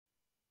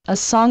A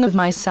Song of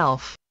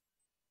Myself.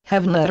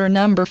 Heavenletter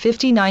number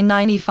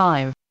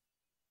 5995.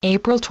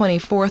 April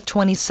 24,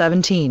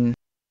 2017.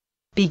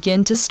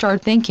 Begin to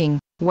start thinking,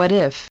 what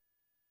if?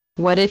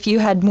 What if you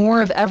had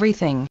more of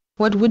everything,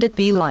 what would it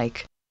be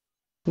like?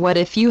 What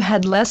if you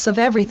had less of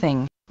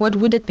everything, what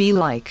would it be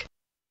like?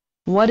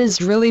 What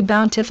is really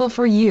bountiful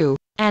for you,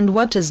 and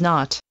what is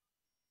not?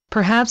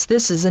 Perhaps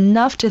this is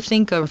enough to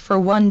think of for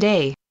one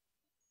day.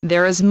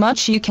 There is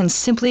much you can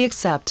simply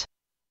accept.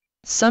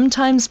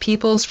 Sometimes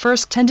people's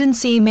first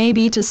tendency may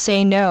be to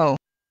say no.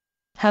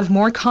 Have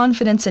more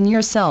confidence in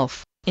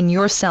yourself, in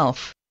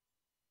yourself.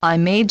 I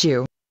made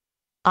you.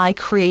 I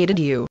created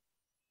you.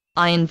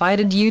 I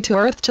invited you to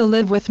earth to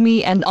live with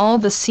me and all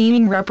the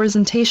seeming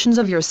representations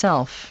of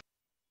yourself.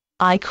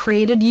 I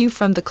created you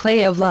from the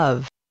clay of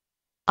love.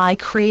 I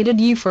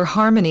created you for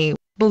harmony,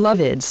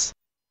 beloveds.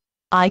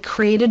 I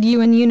created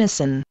you in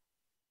unison.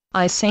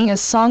 I sang a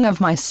song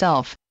of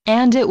myself,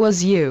 and it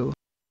was you.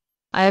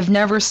 I have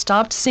never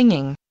stopped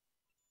singing.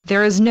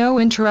 There is no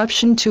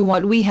interruption to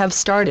what we have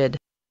started.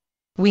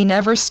 We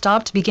never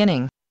stopped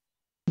beginning.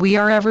 We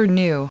are ever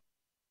new.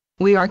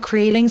 We are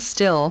creating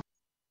still.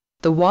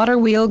 The water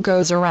wheel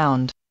goes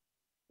around.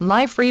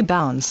 Life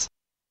rebounds.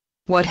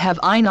 What have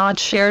I not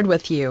shared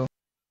with you?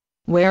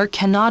 Where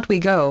cannot we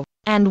go,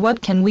 and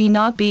what can we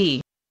not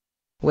be?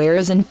 Where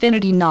is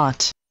infinity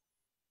not?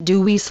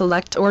 Do we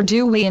select or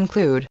do we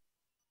include?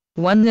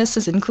 Oneness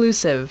is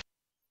inclusive.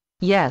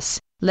 Yes,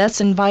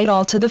 let's invite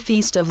all to the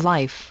feast of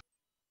life.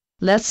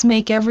 Let's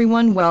make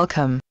everyone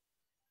welcome.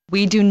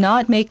 We do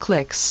not make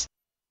cliques.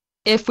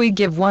 If we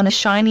give one a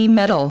shiny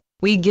medal,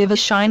 we give a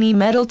shiny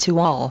medal to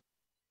all.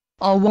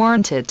 All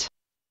warrant it.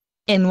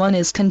 In one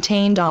is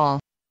contained all.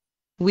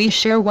 We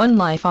share one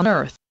life on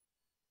earth.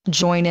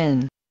 Join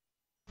in.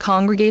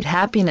 Congregate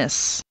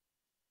happiness.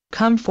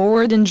 Come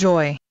forward in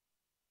joy.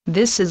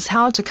 This is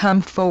how to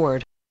come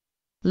forward.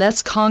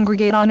 Let's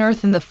congregate on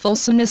earth in the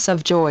fulsomeness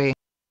of joy.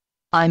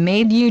 I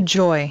made you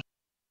joy.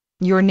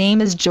 Your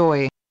name is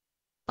joy.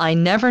 I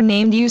never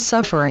named you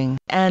suffering,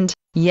 and,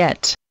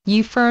 yet,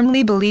 you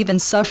firmly believe in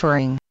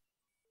suffering.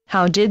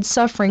 How did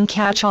suffering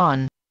catch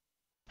on?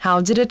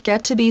 How did it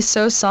get to be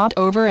so sought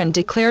over and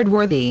declared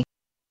worthy?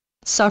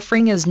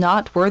 Suffering is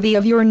not worthy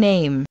of your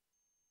name.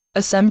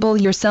 Assemble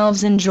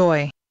yourselves in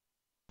joy.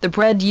 The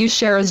bread you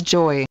share is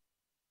joy.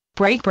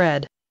 Break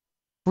bread.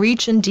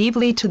 Reach in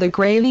deeply to the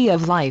gravy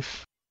of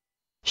life.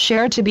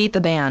 Share to beat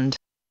the band.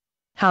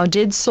 How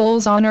did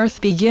souls on earth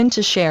begin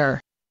to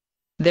share?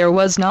 There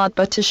was naught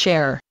but to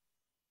share.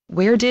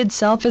 Where did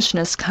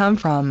selfishness come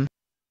from?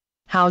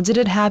 How did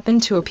it happen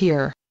to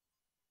appear?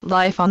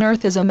 Life on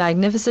earth is a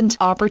magnificent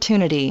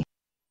opportunity.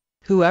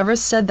 Whoever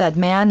said that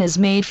man is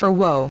made for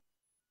woe?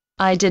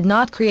 I did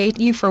not create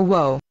you for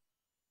woe.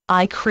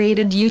 I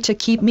created you to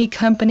keep me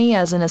company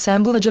as an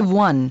assemblage of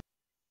one.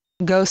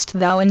 Goest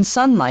thou in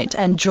sunlight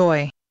and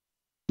joy?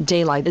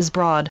 Daylight is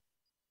broad.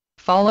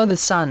 Follow the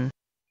sun.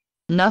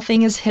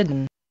 Nothing is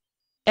hidden.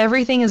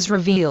 Everything is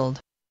revealed.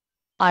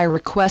 I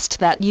request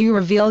that you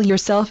reveal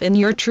yourself in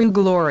your true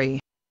glory.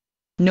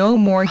 No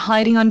more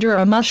hiding under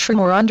a mushroom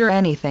or under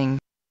anything.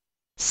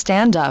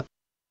 Stand up.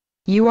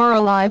 You are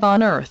alive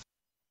on earth.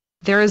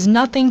 There is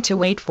nothing to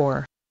wait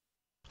for.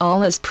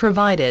 All is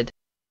provided.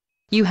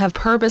 You have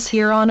purpose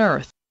here on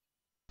earth.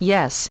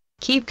 Yes,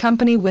 keep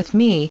company with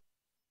me.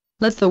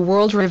 Let the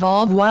world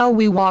revolve while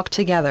we walk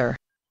together.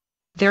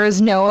 There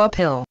is no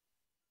uphill.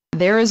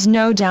 There is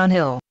no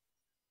downhill.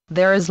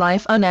 There is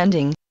life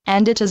unending,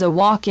 and it is a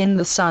walk in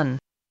the sun.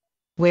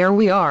 Where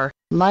we are,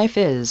 life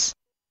is.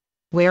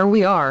 Where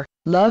we are,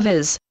 love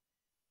is.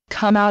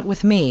 Come out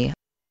with me.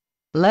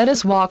 Let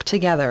us walk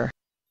together.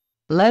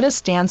 Let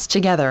us dance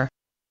together.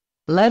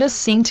 Let us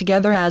sing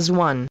together as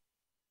one.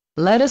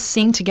 Let us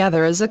sing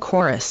together as a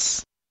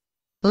chorus.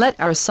 Let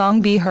our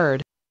song be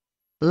heard.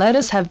 Let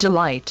us have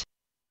delight.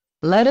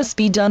 Let us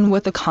be done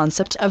with the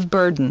concept of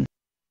burden.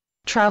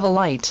 Travel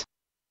light.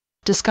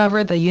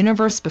 Discover the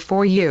universe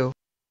before you.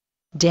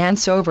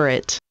 Dance over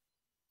it.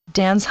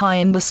 Dance high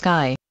in the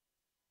sky.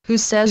 Who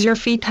says your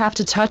feet have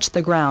to touch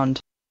the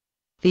ground?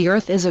 The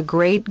earth is a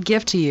great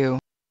gift to you.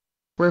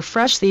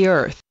 Refresh the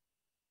earth.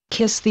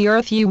 Kiss the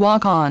earth you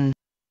walk on.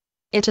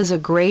 It is a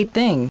great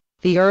thing,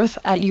 the earth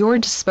at your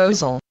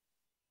disposal.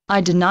 I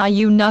deny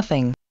you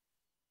nothing.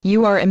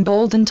 You are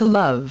emboldened to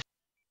love.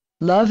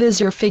 Love is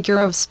your figure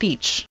of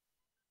speech.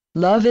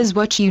 Love is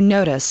what you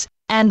notice,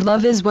 and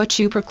love is what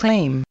you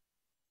proclaim.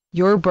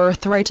 Your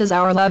birthright is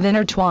our love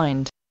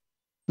intertwined.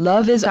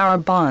 Love is our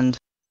bond.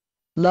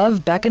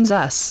 Love beckons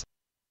us.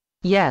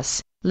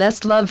 Yes,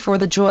 let's love for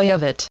the joy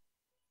of it.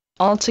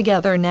 All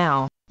together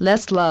now,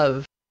 let's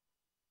love.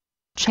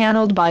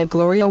 Channeled by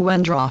Gloria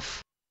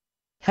Wendroff.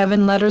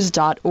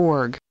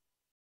 Heavenletters.org